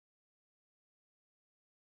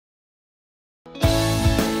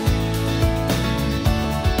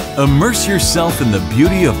Immerse yourself in the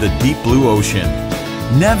beauty of the deep blue ocean.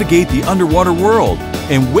 Navigate the underwater world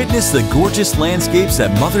and witness the gorgeous landscapes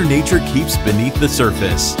that Mother Nature keeps beneath the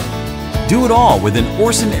surface. Do it all with an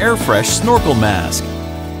ORSEN Airfresh snorkel mask.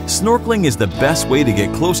 Snorkeling is the best way to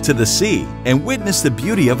get close to the sea and witness the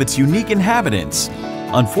beauty of its unique inhabitants.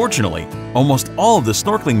 Unfortunately, almost all of the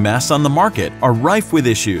snorkeling masks on the market are rife with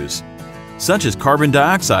issues, such as carbon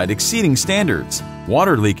dioxide exceeding standards,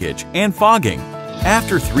 water leakage, and fogging.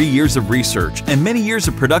 After 3 years of research and many years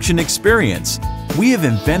of production experience, we have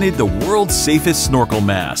invented the world's safest snorkel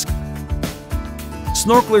mask.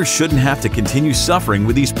 Snorkelers shouldn't have to continue suffering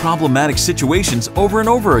with these problematic situations over and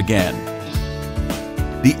over again.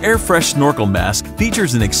 The Airfresh Snorkel Mask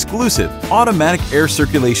features an exclusive automatic air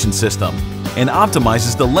circulation system and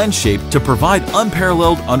optimizes the lens shape to provide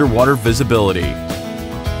unparalleled underwater visibility.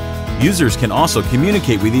 Users can also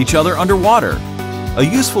communicate with each other underwater, a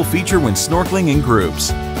useful feature when snorkeling in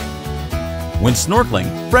groups. When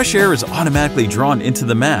snorkeling, fresh air is automatically drawn into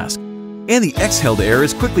the mask, and the exhaled air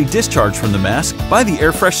is quickly discharged from the mask by the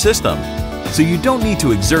Airfresh system, so you don't need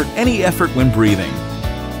to exert any effort when breathing.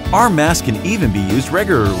 Our mask can even be used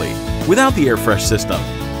regularly without the Airfresh system.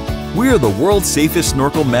 We are the world's safest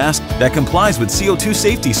snorkel mask that complies with CO2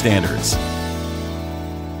 safety standards.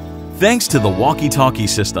 Thanks to the walkie-talkie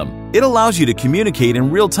system, it allows you to communicate in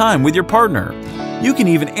real time with your partner. You can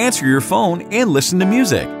even answer your phone and listen to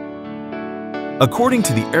music. According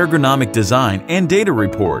to the ergonomic design and data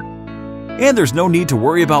report, and there's no need to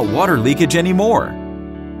worry about water leakage anymore.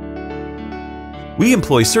 We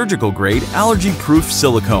employ surgical-grade, allergy-proof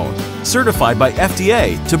silicone, certified by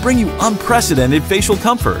FDA to bring you unprecedented facial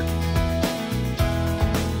comfort.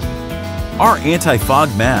 Our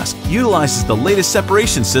anti-fog mask utilizes the latest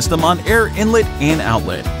separation system on air inlet and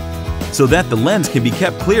outlet, so that the lens can be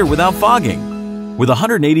kept clear without fogging. With a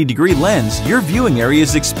 180-degree lens, your viewing area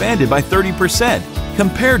is expanded by 30%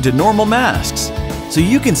 compared to normal masks, so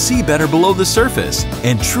you can see better below the surface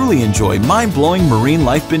and truly enjoy mind-blowing marine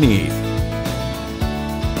life beneath.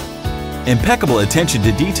 Impeccable attention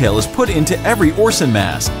to detail is put into every ORSEN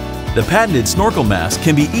mask. The patented snorkel mask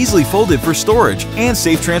can be easily folded for storage and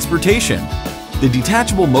safe transportation. The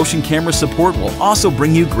detachable motion camera support will also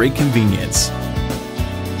bring you great convenience.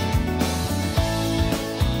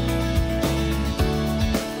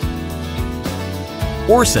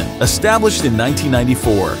 ORSEN, established in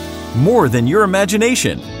 1994. More than your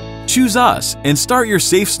imagination. Choose us and start your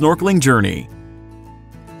safe snorkeling journey.